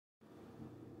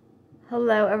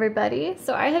Hello everybody.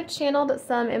 So I have channeled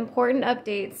some important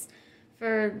updates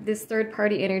for this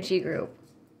third-party energy group.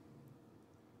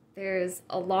 There's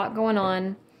a lot going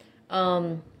on.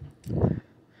 The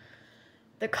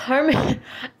Karmic,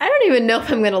 I don't even know if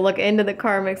I'm going to look into the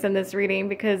Karmics in this reading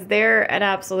because they're an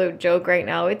absolute joke right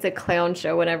now. It's a clown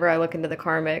show whenever I look into the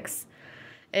Karmics.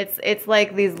 It's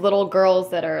like these little girls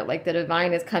that are like the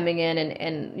divine is coming in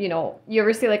and you know, you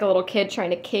ever see like a little kid trying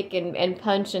to kick and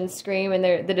punch and scream and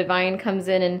the divine comes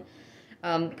in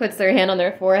and puts their hand on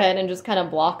their forehead and just kind of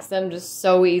blocks them just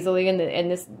so easily, and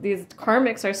these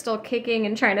Karmics are still kicking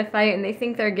and trying to fight and they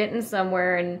think they're getting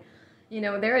somewhere, and you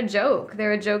know, they're a joke.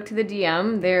 They're a joke to the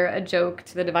DM, they're a joke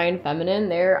to the divine feminine,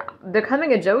 they're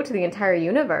becoming a joke to the entire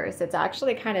universe. It's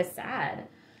actually kind of sad.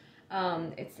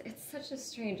 It's such a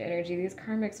strange energy. These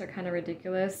Karmics are kind of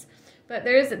ridiculous, but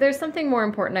there's something more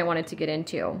important I wanted to get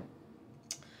into.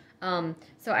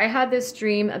 So I had this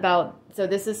dream about, so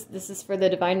this is for the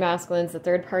divine masculines, the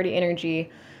third party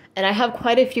energy, and I have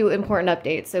quite a few important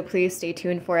updates, so please stay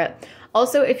tuned for it.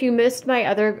 Also, if you missed my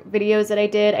other videos that I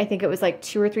did, I think it was like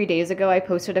 2 or 3 days ago, I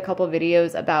posted a couple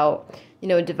videos about, you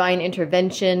know, divine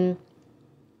intervention.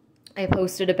 I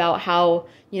posted about how,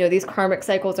 you know, these karmic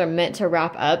cycles are meant to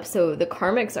wrap up. So the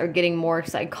karmics are getting more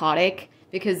psychotic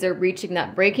because they're reaching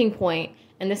that breaking point.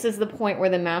 And this is the point where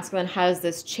the masculine has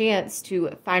this chance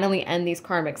to finally end these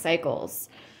karmic cycles.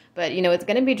 But, you know, it's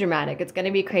going to be dramatic. It's going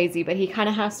to be crazy. But he kind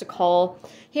of has to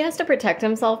he has to protect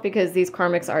himself because these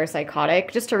karmics are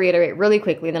psychotic. Just to reiterate really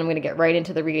quickly, and then I'm going to get right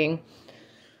into the reading.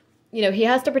 You know, he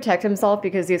has to protect himself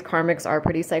because these karmics are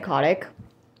pretty psychotic.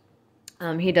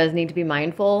 He does need to be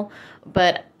mindful,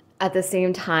 but at the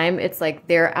same time, it's like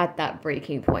they're at that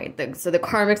breaking point. So the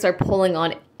Karmics are pulling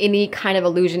on any kind of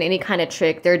illusion, any kind of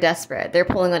trick. They're desperate. They're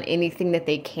pulling on anything that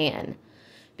they can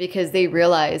because they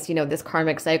realize, you know, this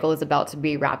karmic cycle is about to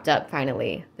be wrapped up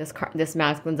finally. This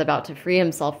masculine's about to free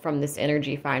himself from this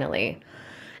energy finally.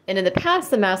 And in the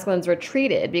past, the masculines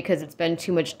retreated because it's been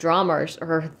too much drama or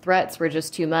her threats were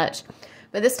just too much.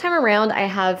 But this time around, I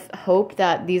have hope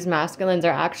that these masculines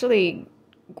are actually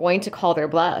going to call their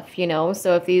bluff, you know?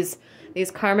 So if these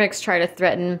karmics try to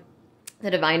threaten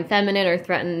the divine feminine or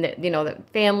threaten, the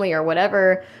family or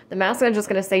whatever, the masculine is just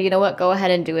going to say, you know what, go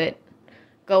ahead and do it.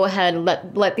 Go ahead,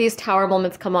 let these tower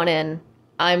moments come on in.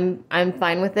 I'm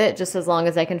fine with it just as long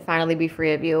as I can finally be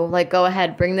free of you. Like, go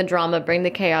ahead, bring the drama, bring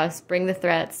the chaos, bring the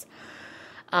threats.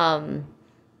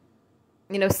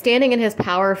 You know, standing in his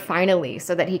power finally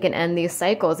so that he can end these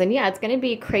cycles. And yeah, it's going to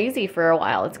be crazy for a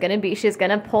while. She's going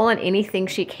to pull on anything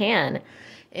she can.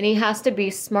 And he has to be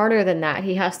smarter than that.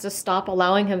 He has to stop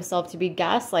allowing himself to be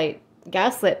gaslit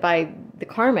by the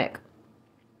karmic.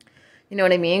 You know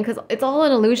what I mean? Because it's all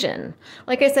an illusion.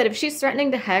 Like I said, if she's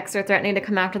threatening to hex or threatening to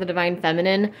come after the divine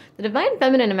feminine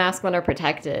and masculine are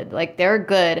protected. Like, they're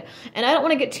good. And I don't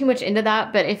want to get too much into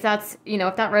that, but if that's, you know,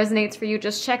 if that resonates for you,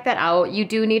 just check that out. You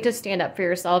do need to stand up for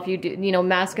yourself. You do, you know,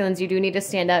 masculines, you do need to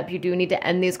stand up. You do need to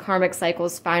end these karmic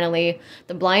cycles finally.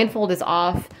 The blindfold is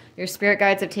off. Your spirit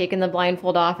guides have taken the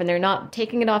blindfold off, and they're not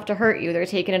taking it off to hurt you. They're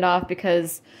taking it off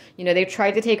because, you know, they've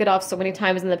tried to take it off so many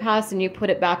times in the past, and you put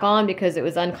it back on because it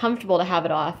was uncomfortable to have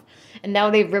it off. And now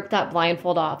they've ripped that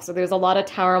blindfold off. So there's a lot of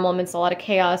tower moments, a lot of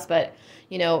chaos, but,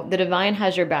 you know, the divine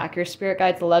has your back. Your spirit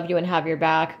guides love you and have your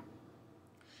back.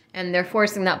 And they're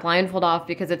forcing that blindfold off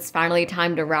because it's finally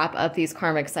time to wrap up these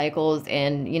karmic cycles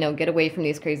and, you know, get away from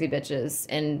these crazy bitches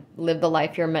and live the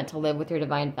life you're meant to live with your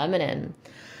divine feminine.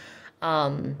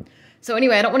 So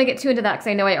anyway, I don't want to get too into that because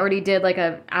I know I already did like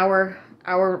an hour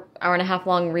and a half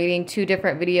long reading, 2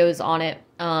 different videos on it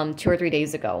 2 or 3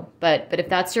 days ago. But if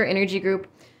that's your energy group,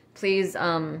 please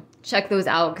check those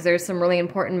out because there's some really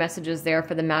important messages there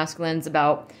for the masculines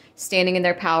about standing in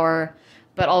their power,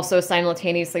 but also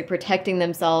simultaneously protecting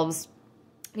themselves,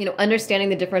 you know, understanding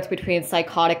the difference between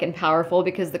psychotic and powerful,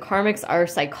 because the karmics are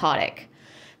psychotic.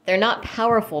 They're not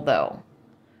powerful though.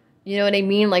 You know what I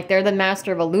mean? Like, they're the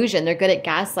master of illusion. They're good at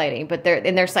gaslighting, but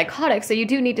they're psychotic. So you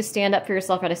do need to stand up for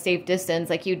yourself at a safe distance.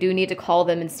 Like, you do need to call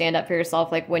them and stand up for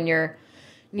yourself. Like, when you're,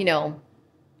 you know,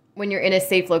 when you're in a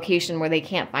safe location where they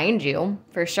can't find you,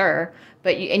 for sure.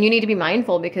 But you need to be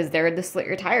mindful because they're the slit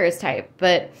your tires type.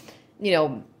 But, you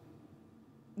know,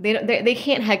 they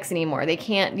can't hex anymore. They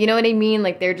can't, you know what I mean?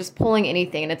 Like, they're just pulling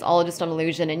anything and it's all just an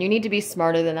illusion. And you need to be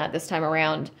smarter than that this time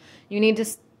around. You need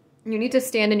to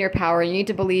stand in your power. You need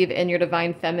to believe in your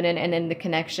divine feminine and in the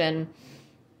connection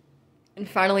and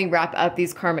finally wrap up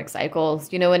these karmic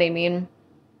cycles. You know what I mean?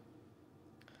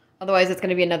 Otherwise, it's going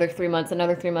to be another 3 months,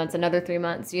 another 3 months, another 3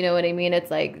 months. You know what I mean?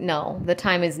 It's like, no, the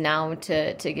time is now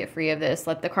to get free of this.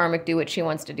 Let the karmic do what she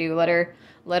wants to do. Let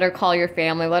her call your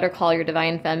family. Let her call your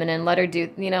divine feminine. Let her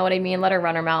do, you know what I mean? Let her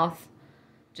run her mouth.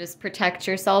 Just protect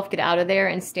yourself. Get out of there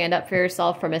and stand up for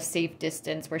yourself from a safe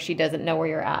distance where she doesn't know where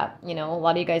you're at. You know, a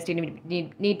lot of you guys do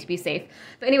need to be safe.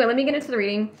 But anyway, let me get into the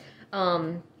reading.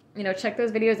 You know, check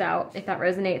those videos out if that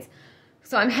resonates.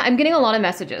 So I'm getting a lot of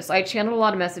messages. I channeled a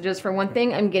lot of messages. For one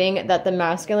thing, I'm getting that the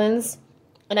masculines,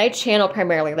 and I channel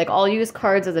primarily, like I'll use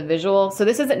cards as a visual. So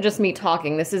this isn't just me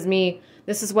talking. This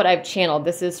is what I've channeled.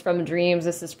 This is from dreams.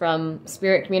 This is from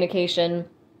spirit communication.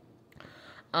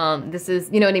 This is,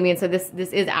 you know what I mean? So this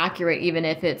is accurate, even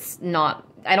if it's not,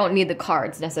 I don't need the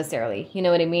cards necessarily. You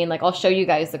know what I mean? Like I'll show you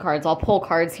guys the cards. I'll pull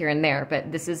cards here and there,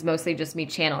 but this is mostly just me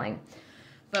channeling.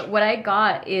 But what I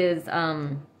got is,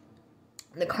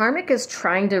 the karmic is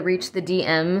trying to reach the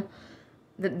DM,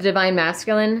 the divine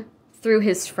masculine, through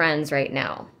his friends right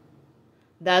now.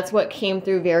 That's what came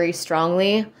through very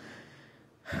strongly.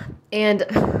 And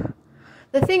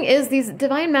the thing is, these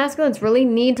divine masculines really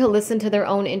need to listen to their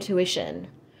own intuition.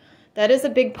 That is a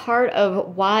big part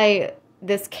of why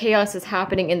this chaos is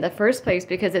happening in the first place,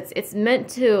 because it's meant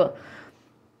to...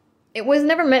 It was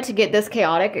never meant to get this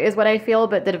chaotic, is what I feel,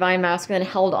 but the divine masculine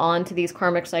held on to these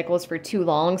karmic cycles for too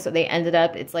long, so they ended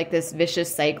up, it's like this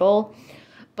vicious cycle.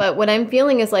 But what I'm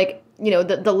feeling is like, you know,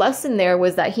 the lesson there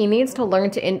was that he needs to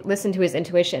learn to listen to his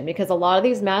intuition, because a lot of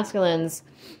these masculines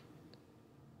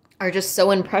are just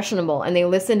so impressionable, and they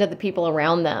listen to the people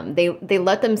around them. They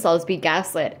let themselves be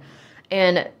gaslit.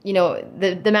 And, you know,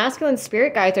 the masculine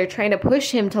spirit guides are trying to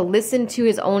push him to listen to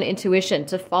his own intuition,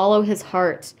 to follow his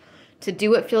heart, to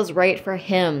do what feels right for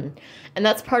him. And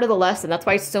that's part of the lesson. That's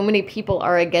why so many people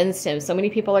are against him. So many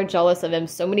people are jealous of him.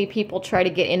 So many people try to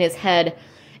get in his head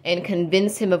and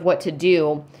convince him of what to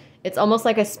do. It's almost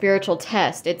like a spiritual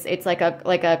test. It's like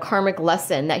a karmic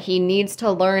lesson that he needs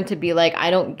to learn to be like,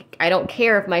 I don't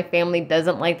care if my family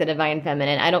doesn't like the divine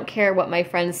feminine. I don't care what my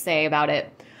friends say about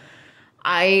it.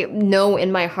 I know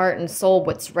in my heart and soul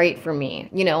what's right for me,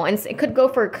 you know. And it could go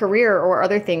for a career or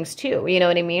other things too. You know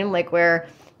what I mean? Like where,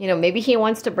 you know, maybe he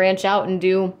wants to branch out and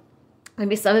do,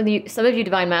 maybe some of you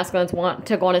divine masculines want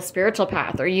to go on a spiritual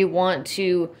path, or you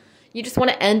just want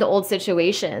to end old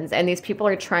situations, and these people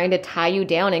are trying to tie you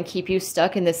down and keep you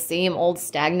stuck in the same old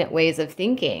stagnant ways of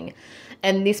thinking.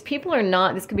 And these people are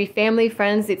not, this could be family,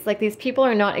 friends, it's like these people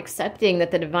are not accepting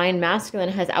that the divine masculine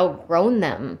has outgrown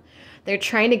them. They're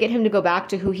trying to get him to go back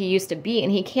to who he used to be,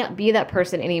 and he can't be that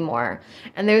person anymore.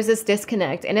 And there's this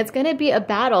disconnect, and it's going to be a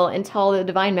battle until the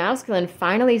divine masculine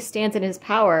finally stands in his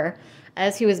power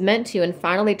as he was meant to, and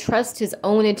finally trusts his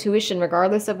own intuition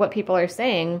regardless of what people are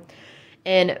saying,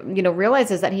 and, you know,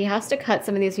 realizes that he has to cut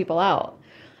some of these people out.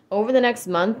 Over the next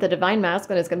month, the divine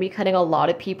masculine is going to be cutting a lot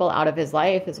of people out of his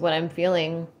life, is what I'm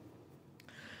feeling.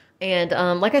 And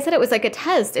like I said, it was like a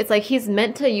test. It's like he's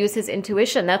meant to use his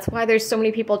intuition. That's why there's so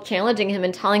many people challenging him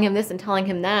and telling him this and telling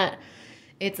him that.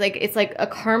 It's like a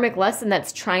karmic lesson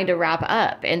that's trying to wrap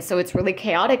up. And so it's really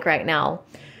chaotic right now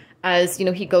as, you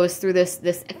know, he goes through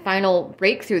this final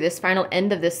breakthrough, this final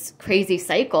end of this crazy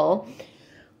cycle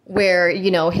where,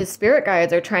 you know, his spirit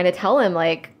guides are trying to tell him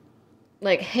like,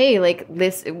 hey, like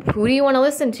this, who do you want to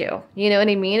listen to? You know what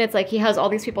I mean? It's like he has all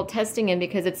these people testing him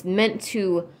because it's meant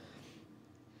to...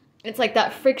 It's like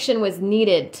that friction was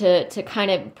needed to kind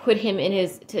of put him in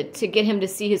his, to get him to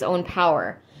see his own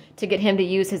power, to get him to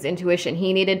use his intuition.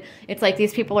 He needed, it's like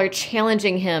these people are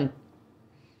challenging him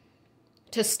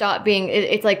to stop being,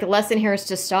 it's like the lesson here is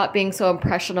to stop being so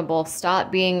impressionable,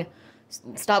 stop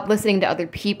listening to other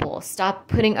people, stop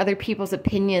putting other people's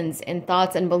opinions and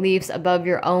thoughts and beliefs above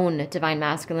your own, divine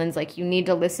masculines. Like you need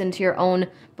to listen to your own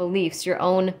beliefs, your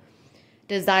own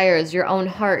desires, your own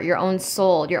heart, your own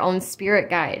soul, your own spirit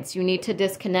guides. You need to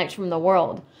disconnect from the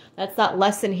world. That's that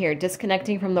lesson here,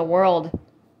 disconnecting from the world,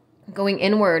 going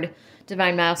inward,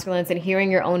 divine masculines, and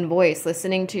hearing your own voice,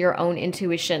 listening to your own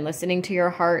intuition, listening to your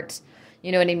heart.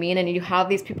 You know what I mean? And you have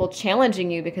these people challenging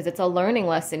you because it's a learning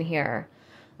lesson here,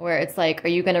 where it's like, are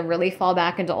you going to really fall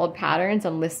back into old patterns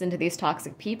and listen to these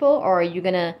toxic people? Or are you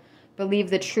going to believe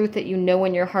the truth that you know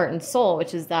in your heart and soul,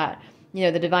 which is that, you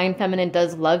know, the divine feminine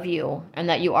does love you and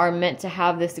that you are meant to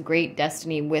have this great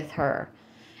destiny with her.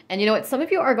 And you know what? Some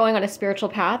of you are going on a spiritual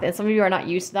path and some of you are not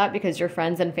used to that because your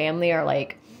friends and family are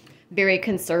like very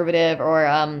conservative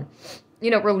or,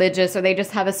 you know, religious, or they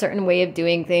just have a certain way of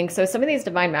doing things. So some of these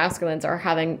divine masculines are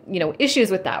having, you know,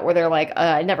 issues with that where they're like,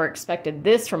 I never expected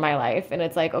this from my life. And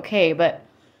it's like, okay, but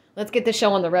let's get the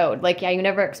show on the road. Like, yeah, you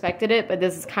never expected it, but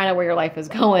this is kind of where your life is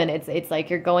going. It's like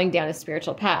you're going down a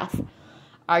spiritual path.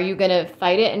 Are you going to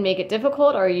fight it and make it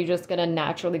difficult, or are you just going to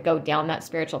naturally go down that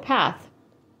spiritual path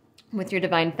with your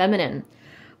divine feminine?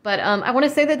 But I want to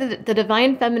say that the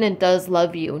divine feminine does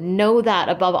love you. Know that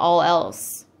above all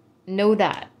else. Know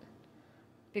that.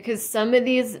 Because some of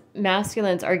these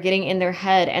masculines are getting in their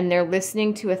head and they're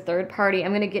listening to a third party.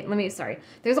 Sorry.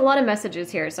 There's a lot of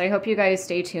messages here, so I hope you guys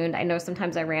stay tuned. I know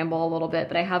sometimes I ramble a little bit,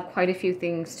 but I have quite a few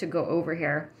things to go over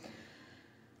here.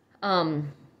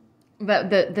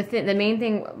 But the main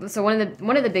thing, so one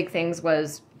of the big things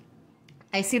was,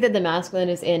 I see that the masculine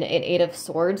is in an Eight of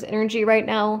Swords energy right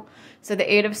now. So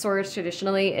the Eight of Swords,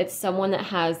 traditionally, it's someone that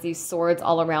has these swords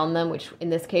all around them, which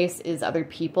in this case is other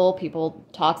people,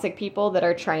 toxic people that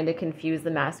are trying to confuse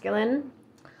the masculine.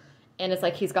 And it's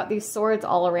like he's got these swords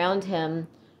all around him,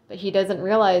 but he doesn't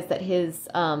realize that his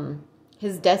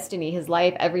destiny, his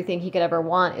life, everything he could ever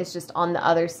want is just on the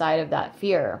other side of that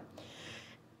fear.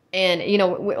 And, you know,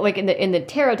 like in the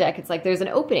tarot deck, it's like there's an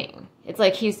opening. It's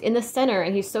like he's in the center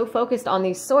and he's so focused on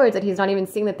these swords that he's not even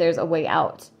seeing that there's a way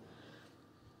out.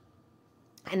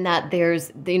 And that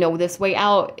there's, you know, this way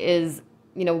out is,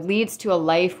 you know, leads to a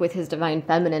life with his divine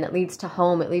feminine. It leads to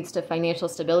home. It leads to financial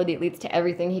stability. It leads to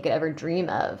everything he could ever dream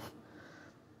of.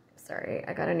 Sorry,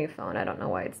 I got a new phone. I don't know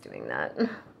why it's doing that.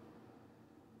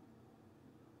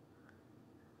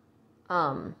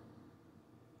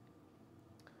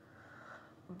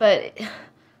 But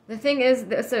the thing is,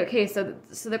 so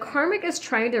the karmic is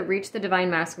trying to reach the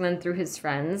divine masculine through his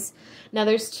friends. Now,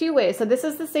 there's two ways. So this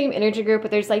is the same energy group,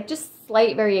 but there's like just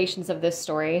slight variations of this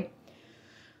story.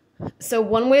 So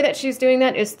one way that she's doing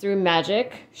that is through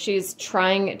magic. She's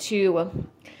trying to...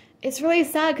 It's really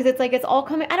sad because it's like it's all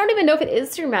coming... I don't even know if it is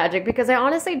through magic because I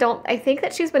honestly don't... I think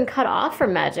that she's been cut off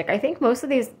from magic. I think most of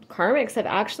these karmics have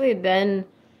actually been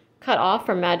cut off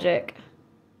from magic.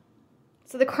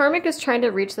 So the karmic is trying to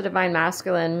reach the divine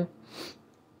masculine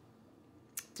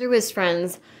through his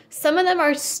friends. Some of them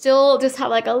are still just have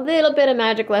like a little bit of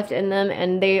magic left in them,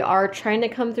 and they are trying to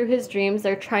come through his dreams.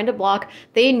 They're trying to block.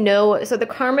 They know, so the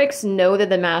karmics know that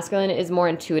the masculine is more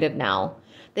intuitive now.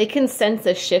 They can sense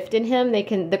a shift in him. The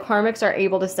karmics are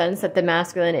able to sense that the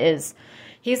masculine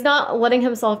he's not letting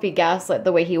himself be gaslit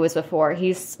the way he was before.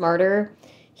 He's smarter.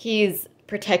 He's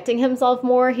protecting himself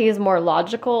more. He's more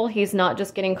logical. He's not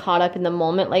just getting caught up in the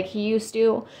moment like he used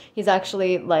to. He's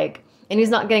actually like, and he's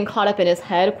not getting caught up in his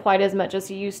head quite as much as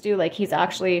he used to. Like he's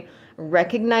actually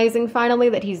recognizing finally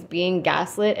that he's being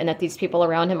gaslit and that these people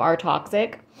around him are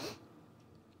toxic.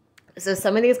 So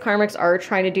some of these karmics are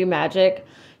trying to do magic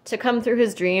to come through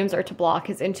his dreams or to block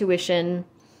his intuition.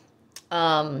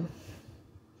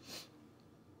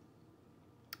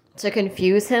 To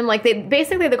confuse him. Like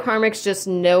basically the karmics just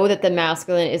know that the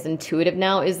masculine is intuitive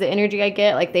now, is the energy I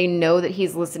get. Like they know that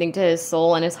he's listening to his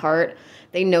soul and his heart.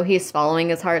 They know he's following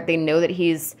his heart. They know that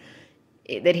he's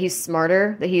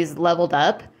smarter, that he's leveled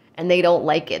up, and they don't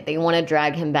like it. They want to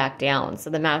drag him back down. So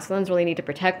the masculines really need to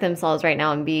protect themselves right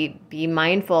now and be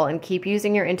mindful and keep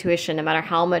using your intuition no matter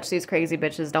how much these crazy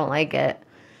bitches don't like it.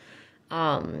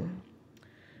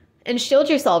 And shield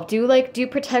yourself. Do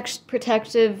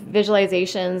protective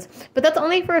visualizations. But that's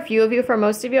only for a few of you. For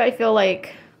most of you, I feel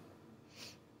like...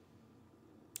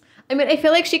 I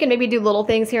feel like she can maybe do little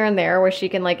things here and there where she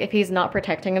can, like, if he's not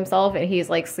protecting himself and he's,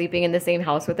 like, sleeping in the same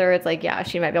house with her, it's like, yeah,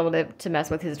 she might be able to mess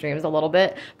with his dreams a little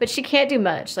bit. But she can't do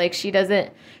much. Like, she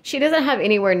doesn't have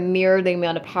anywhere near the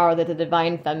amount of power that the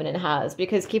divine feminine has.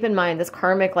 Because keep in mind, this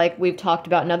karmic, like we've talked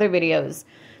about in other videos...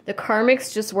 The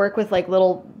karmics just work with like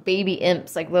little baby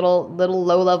imps, like little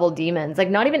low-level demons. Like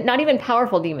not even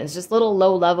powerful demons, just little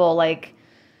low-level, like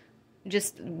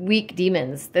just weak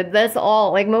demons. That's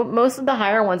all. Like most of the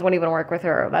higher ones won't even work with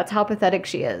her. That's how pathetic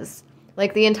she is.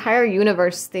 Like the entire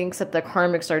universe thinks that the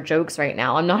karmics are jokes right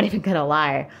now. I'm not even gonna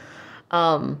lie.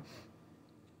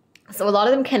 So a lot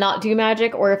of them cannot do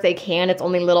magic, or if they can, it's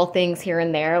only little things here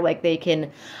and there. Like they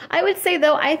can, I would say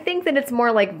though, I think that it's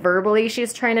more like verbally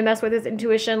she's trying to mess with his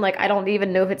intuition. Like I don't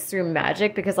even know if it's through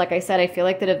magic because like I said, I feel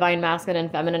like the divine masculine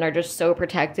and feminine are just so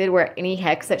protected where any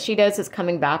hex that she does is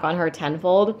coming back on her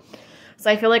tenfold. So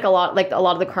I feel like a lot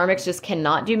of the karmics just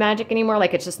cannot do magic anymore.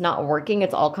 Like it's just not working.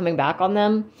 It's all coming back on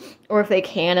them. Or if they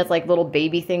can, it's like little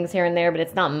baby things here and there, but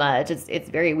it's not much. It's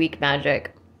very weak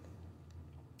magic.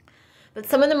 But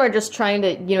some of them are just trying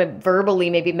to, you know, verbally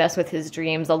maybe mess with his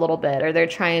dreams a little bit, or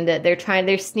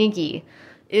they're sneaky.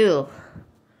 Ew.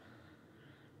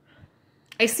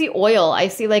 I see oil. I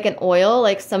see like an oil,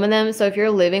 like some of them. So if you're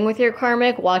living with your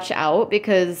karmic, watch out,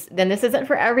 because then this isn't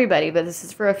for everybody, but this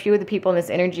is for a few of the people in this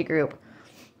energy group.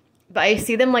 But I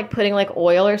see them like putting like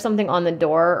oil or something on the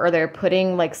door, or they're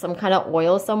putting like some kind of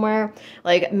oil somewhere.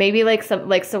 Like maybe like so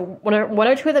one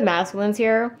or two of the masculines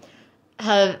here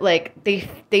have like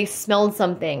they smelled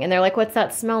something and they're like, what's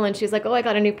that smell? And she's like, oh, I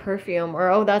got a new perfume, or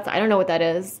oh, that's, I don't know what that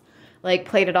is. Like,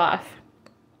 played it off.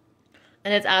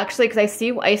 And it's actually because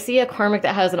I see a karmic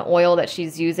that has an oil that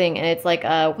she's using, and it's like,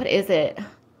 what is it?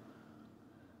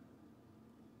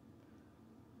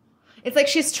 It's like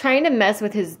she's trying to mess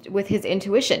with his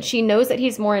intuition. She knows that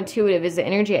he's more intuitive, is the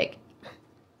energy.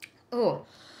 Oh.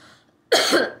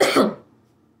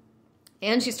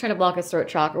 And she's trying to block his throat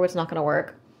chakra, which is not going to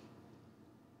work.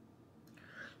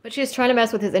 But she's trying to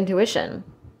mess with his intuition.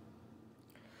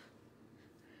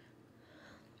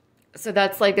 So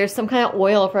that's like, there's some kind of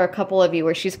oil for a couple of you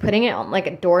where she's putting it on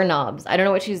like doorknobs. I don't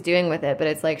know what she's doing with it, but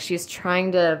it's like she's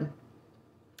trying to,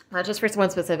 not just for someone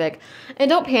specific. And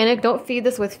don't panic. Don't feed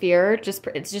this with fear.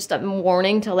 It's just a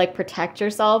warning to like protect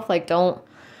yourself. Like, don't.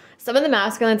 Some of the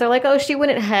masculines are like, oh, she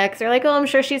wouldn't hex. They're like, oh, I'm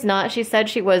sure she's not. She said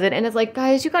she wasn't. And it's like,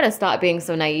 guys, you got to stop being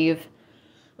so naive.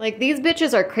 Like, these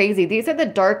bitches are crazy. These are the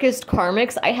darkest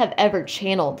karmics I have ever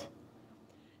channeled.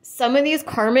 Some of these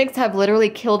karmics have literally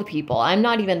killed people. I'm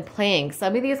not even playing.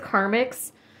 Some of these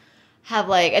karmics have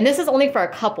like, and this is only for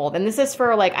a couple. And this is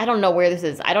for like, I don't know where this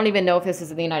is. I don't even know if this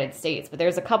is in the United States. But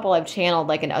there's a couple I've channeled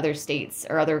like in other states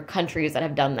or other countries that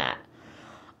have done that.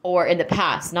 Or in the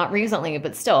past. Not recently,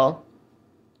 but still.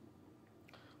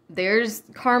 There's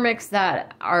karmics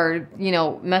that are, you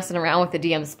know, messing around with the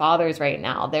DM's fathers right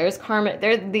now. There's karmic.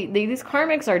 These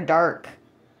karmics are dark.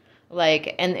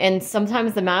 Like, and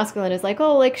sometimes the masculine is like,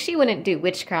 oh, like, she wouldn't do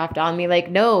witchcraft on me. Like,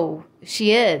 no,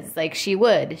 she is. Like, she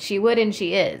would and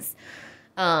she is.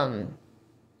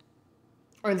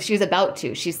 Or she's about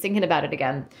to. She's thinking about it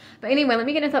again. But anyway, let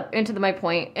me get into my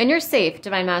point. And you're safe,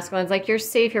 divine masculines. Like, you're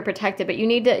safe, you're protected, but you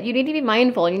need to be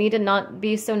mindful. You need to not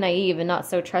be so naive and not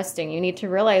so trusting. You need to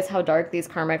realize how dark these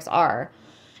karmics are.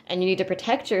 And you need to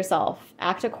protect yourself.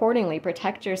 Act accordingly.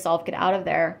 Protect yourself. Get out of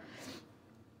there.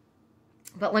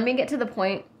 But let me get to the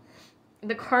point.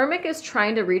 The karmic is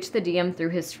trying to reach the DM through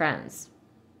his friends.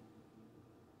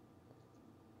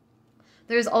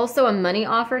 There's also a money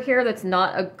offer here that's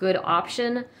not a good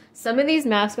option. Some of these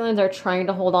masculines are trying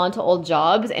to hold on to old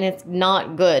jobs, and it's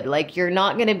not good. Like, you're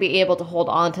not going to be able to hold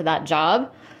on to that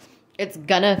job.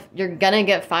 You're gonna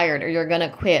get fired, or you're gonna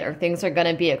quit, or things are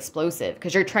gonna be explosive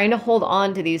because you're trying to hold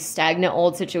on to these stagnant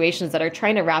old situations that are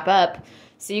trying to wrap up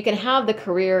so you can have the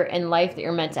career and life that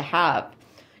you're meant to have.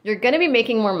 You're gonna be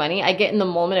making more money. I get in the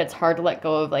moment it's hard to let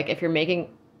go of, like, if you're making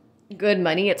good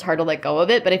money, it's hard to let go of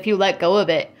it. But if you let go of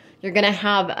it, you're going to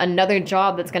have another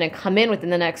job that's going to come in within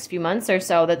the next few months or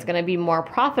so that's going to be more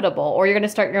profitable, or you're going to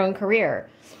start your own career.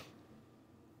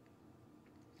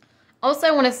 Also,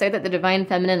 I want to say that the divine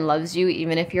feminine loves you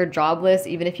even if you're jobless,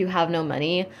 even if you have no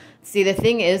money. See, the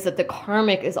thing is that the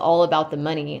karmic is all about the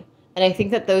money. And I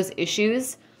think that those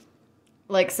issues,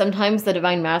 like, sometimes the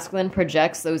divine masculine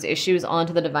projects those issues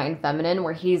onto the divine feminine,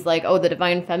 where he's like, oh, the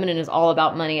divine feminine is all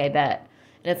about money, I bet.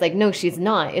 And it's like, no, she's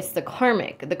not. It's the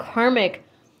karmic. The karmic,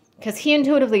 because he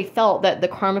intuitively felt that the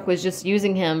karmic was just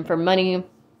using him for money,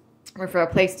 or for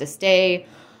a place to stay,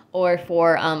 or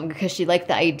for, because she liked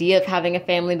the idea of having a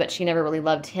family, but she never really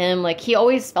loved him. Like, he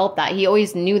always felt that. He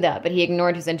always knew that, but he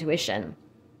ignored his intuition.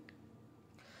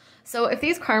 So if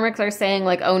these karmics are saying,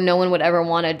 like, oh, no one would ever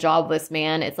want a jobless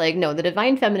man, it's like, no, the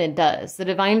divine feminine does. The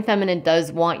divine feminine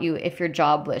does want you if you're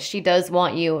jobless. She does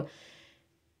want you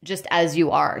just as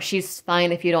you are. She's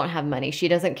fine if you don't have money. She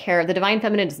doesn't care. The divine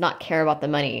feminine does not care about the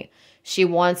money. She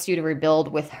wants you to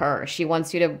rebuild with her. She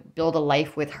wants you to build a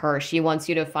life with her. She wants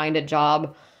you to find a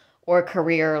job or a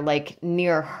career, like,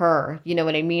 near her. You know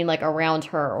what I mean? Like, around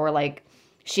her, or like,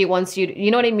 she wants you to,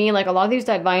 you know what I mean? Like, a lot of these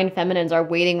divine feminines are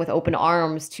waiting with open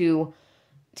arms to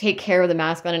take care of the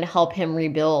masculine and help him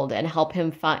rebuild and help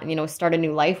him find, you know, start a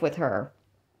new life with her.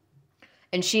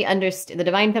 And the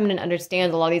divine feminine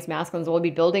understands a lot of these masculines will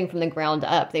be building from the ground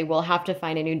up. They will have to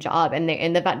find a new job. And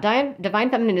the divine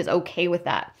feminine is okay with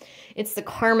that. It's the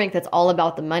karmic that's all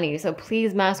about the money. So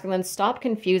please, masculines, stop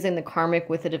confusing the karmic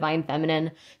with the divine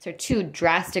feminine. So two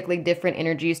drastically different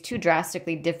energies, two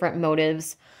drastically different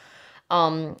motives.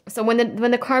 So when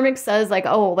the karmic says, like,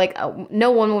 oh, like,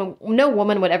 no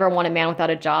woman would ever want a man without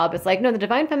a job, it's like, no, the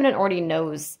divine feminine already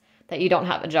knows that you don't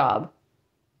have a job,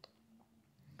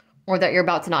 or that you're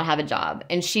about to not have a job.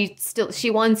 And she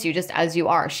wants you just as you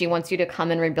are. She wants you to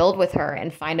come and rebuild with her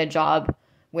and find a job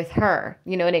with her.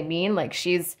 You know what I mean? Like,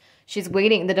 she's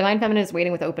waiting. The divine feminine is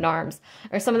waiting with open arms.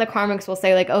 Or some of the karmics will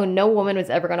say, like, oh, no woman was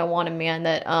ever going to want a man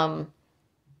that,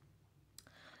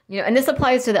 you know, and this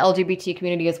applies to the LGBT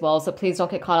community as well. So please don't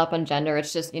get caught up on gender.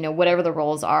 It's just, you know, whatever the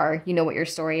roles are, you know what your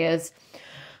story is.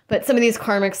 But some of these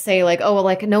karmics say, like, oh, well,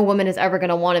 like, no woman is ever going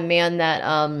to want a man that,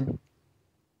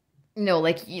 you know,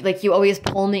 like you always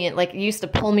pull me in, like you used to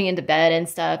pull me into bed and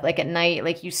stuff, like at night,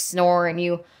 like you snore and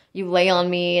you lay on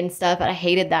me and stuff, and I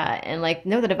hated that. And like,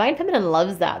 no, the Divine Feminine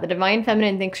loves that. The Divine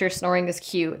Feminine thinks your snoring is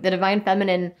cute. The Divine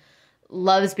Feminine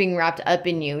loves being wrapped up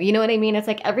in you. You know what I mean? It's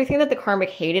like everything that the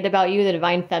Karmic hated about you, the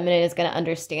Divine Feminine is going to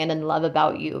understand and love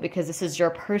about you, because this is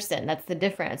your person. That's the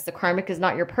difference. The Karmic is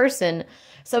not your person.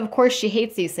 So of course she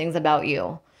hates these things about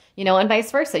you, you know, and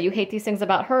vice versa. You hate these things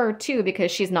about her too,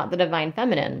 because she's not the Divine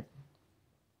Feminine.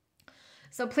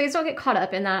 So please don't get caught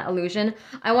up in that illusion.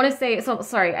 I want to say, so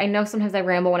sorry, I know sometimes I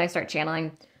ramble when I start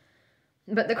channeling,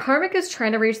 but the Karmic is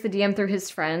trying to reach the DM through his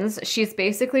friends. She's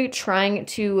basically trying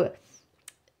to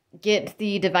get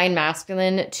the Divine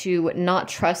Masculine to not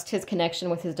trust his connection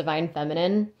with his Divine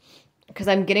Feminine, because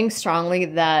I'm getting strongly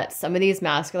that some of these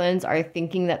masculines are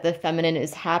thinking that the feminine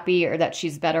is happy or that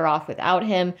she's better off without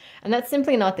him, and that's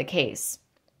simply not the case.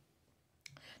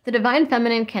 The Divine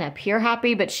Feminine can appear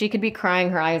happy, but she could be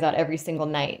crying her eyes out every single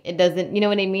night. It doesn't, you know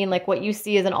what I mean? Like, what you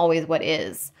see isn't always what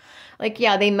is. Like,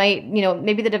 yeah, they might, you know,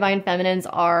 maybe the Divine Feminines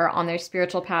are on their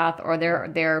spiritual path, or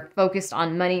they're focused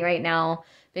on money right now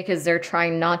because they're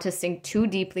trying not to sink too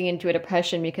deeply into a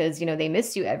depression because, you know, they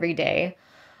miss you every day.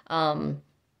 But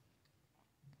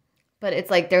it's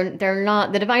like they're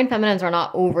not, the Divine Feminines are not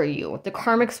over you. The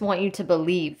Karmics want you to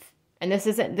believe. And this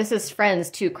is friends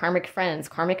too, karmic friends,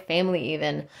 karmic family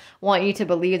even, want you to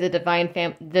believe the Divine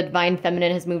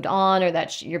Feminine has moved on, or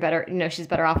that you're better, you know, she's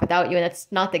better off without you, and that's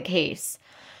not the case.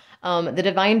 The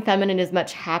Divine Feminine is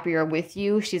much happier with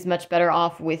you. She's much better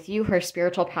off with you. Her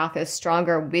spiritual path is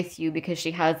stronger with you because she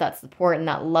has that support and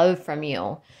that love from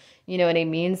you. You know what I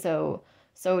mean? So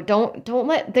don't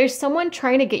let, there's someone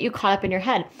trying to get you caught up in your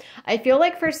head. I feel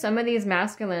like for some of these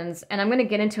masculines, and I'm going to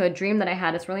get into a dream that I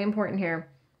had, it's really important here.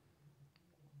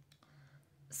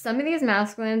 Some of these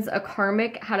masculines, a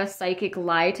karmic had a psychic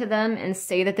lie to them and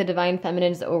say that the Divine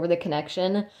Feminine is over the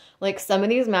connection. Like, some of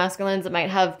these masculines might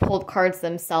have pulled cards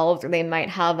themselves, or they might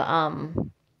have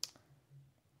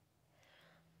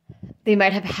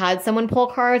had someone pull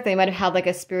cards. They might have had like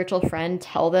a spiritual friend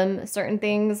tell them certain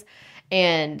things,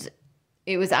 and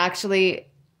it was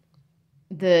actually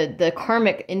the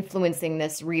karmic influencing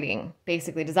this reading,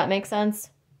 basically. Does that make sense?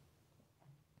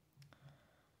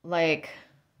 Like,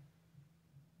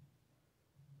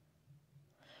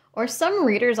 or some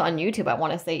readers on YouTube, I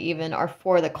want to say even, are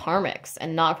for the karmics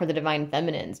and not for the Divine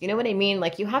Feminines. You know what I mean?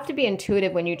 Like, you have to be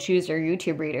intuitive when you choose your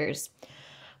YouTube readers.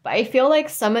 But I feel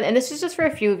like and this is just for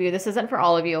a few of you, this isn't for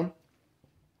all of you.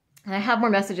 And I have more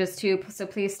messages too, so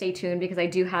please stay tuned, because I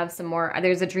do have some more.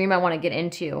 There's a dream I want to get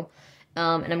into,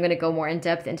 and I'm going to go more in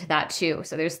depth into that too.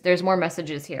 So there's more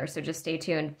messages here, so just stay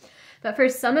tuned. But for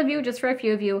some of you, just for a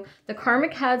few of you, the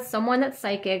karmic had someone that's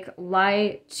psychic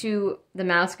lie to the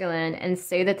masculine and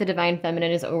say that the Divine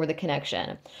Feminine is over the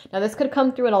connection. Now, this could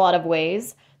come through in a lot of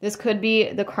ways. This could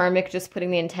be the karmic just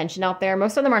putting the intention out there.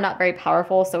 Most of them are not very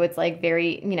powerful, so it's like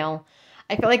very, you know,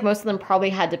 I feel like most of them probably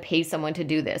had to pay someone to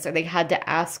do this, or they had to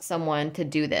ask someone to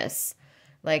do this.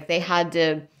 Like, they had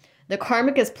to, the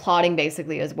karmic is plotting,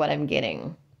 basically, is what I'm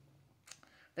getting.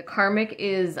 The karmic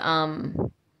is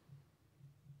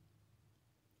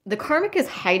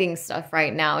hiding stuff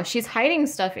right now. She's hiding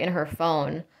stuff in her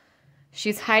phone.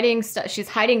 She's hiding stuff. She's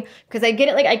hiding, because I get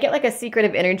it. Like, I get like a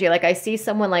secretive energy. Like, I see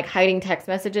someone like hiding text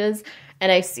messages,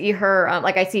 and I see her,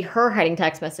 like, I see her hiding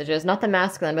text messages, not the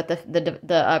masculine, but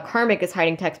the karmic is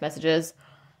hiding text messages.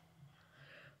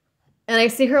 And I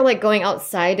see her like going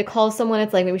outside to call someone.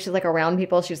 It's like maybe she's like around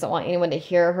people. She doesn't want anyone to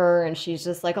hear her, and she's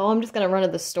just like, oh, I'm just gonna run to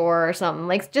the store or something.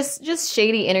 Like, just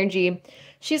shady energy.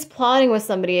 She's plotting with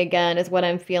somebody again, is what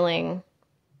I'm feeling.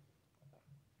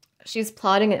 She's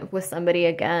plotting with somebody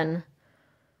again.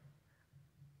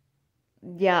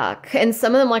 Yeah, and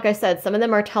some of them, like I said, some of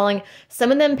them are telling,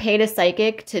 some of them paid a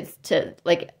psychic to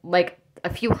like a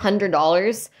few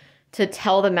 $100s to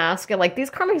tell the masculine. Like,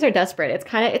 these karmics are desperate.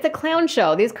 It's a clown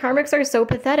show. These karmics are so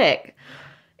pathetic.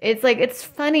 It's like, it's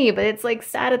funny, but it's like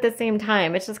sad at the same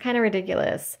time. It's just kind of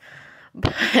ridiculous.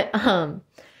 But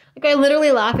like, I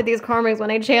literally laugh at these karmics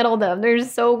when I channel them. They're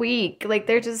so weak. Like,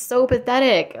 they're just so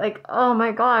pathetic. Like, oh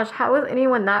my gosh, how is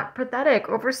anyone that pathetic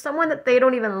over someone that they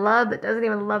don't even love, that doesn't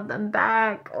even love them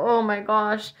back? Oh my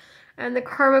gosh. And the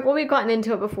karmic, well, we've gotten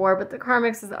into it before, but the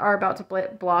karmics are about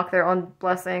to block their own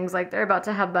blessings. Like, they're about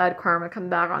to have bad karma come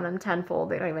back on them tenfold.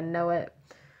 They don't even know it.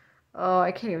 Oh,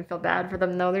 I can't even feel bad for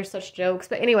them, though. They're such jokes.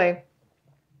 But anyway,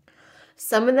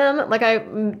 some of them, like I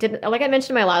mentioned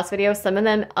in my last video, some of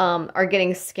them are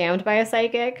getting scammed by a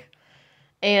psychic,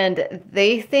 and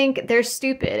they think they're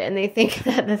stupid, and they think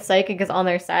that the psychic is on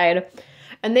their side,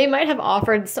 and they might have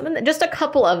offered some of them, just a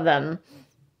couple of them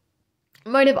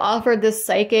might have offered this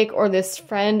psychic or this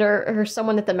friend or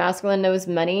someone that the masculine knows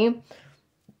money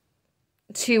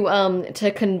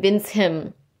to convince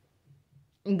him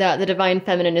that the divine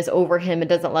feminine is over him and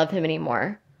doesn't love him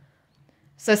anymore.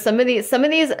 So some of these,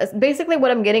 basically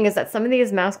what I'm getting is that some of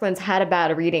these masculines had a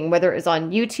bad reading, whether it was on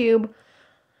YouTube,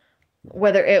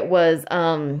 whether it was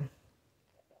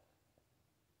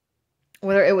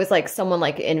like someone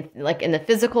like in the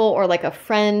physical, or like a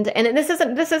friend. And this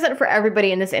isn't for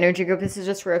everybody in this energy group. This is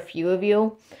just for a few of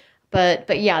you.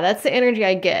 But yeah, that's the energy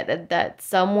I get, that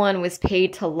someone was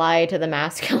paid to lie to the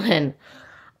masculine.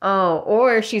 Oh,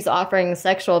 or she's offering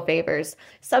sexual favors.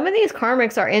 Some of these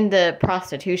karmics are into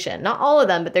prostitution. Not all of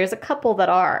them, but there's a couple that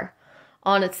are,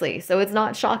 honestly. So it's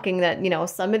not shocking that, you know,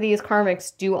 some of these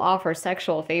karmics do offer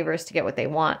sexual favors to get what they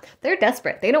want. They're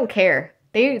desperate. They don't care.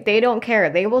 They don't care.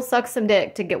 They will suck some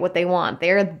dick to get what they want.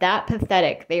 They're that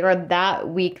pathetic. They are that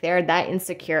weak. They're that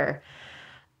insecure.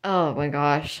 Oh my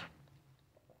gosh.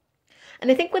 And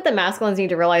I think what the masculines need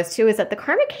to realize too is that the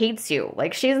karmic hates you.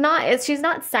 Like, she's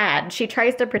not sad. She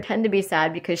tries to pretend to be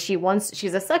sad because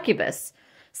she's a succubus.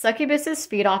 Succubuses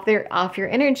feed off your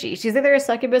energy. She's either a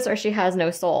succubus or she has no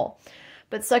soul.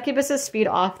 But succubuses feed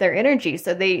off their energy.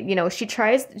 So they, you know, she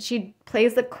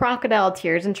plays the crocodile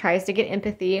tears and tries to get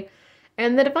empathy.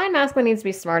 And the divine masculine needs to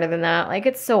be smarter than that. Like,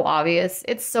 it's so obvious.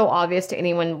 It's so obvious to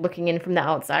anyone looking in from the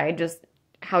outside, just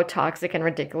how toxic and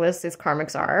ridiculous these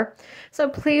karmics are. So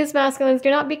please, masculines,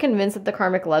 do not be convinced that the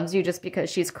karmic loves you just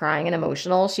because she's crying and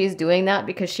emotional. She's doing that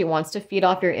because she wants to feed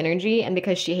off your energy and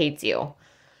because she hates you.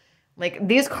 Like,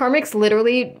 these karmics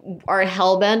literally are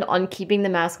hellbent on keeping the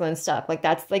masculine stuck. Like,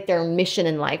 that's like their mission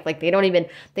in life. Like,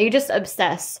 they just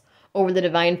obsess over the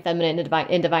divine feminine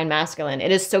and divine masculine.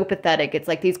 It is so pathetic. It's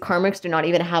like these karmics do not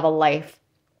even have a life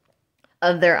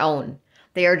of their own.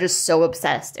 They are just so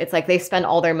obsessed. It's like they spend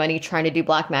all their money trying to do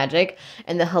black magic.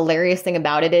 And the hilarious thing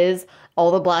about it is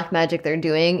all the black magic they're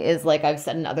doing is, like I've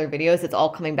said in other videos, it's all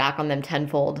coming back on them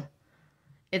tenfold.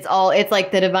 It's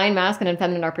like the divine masculine and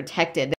feminine are protected.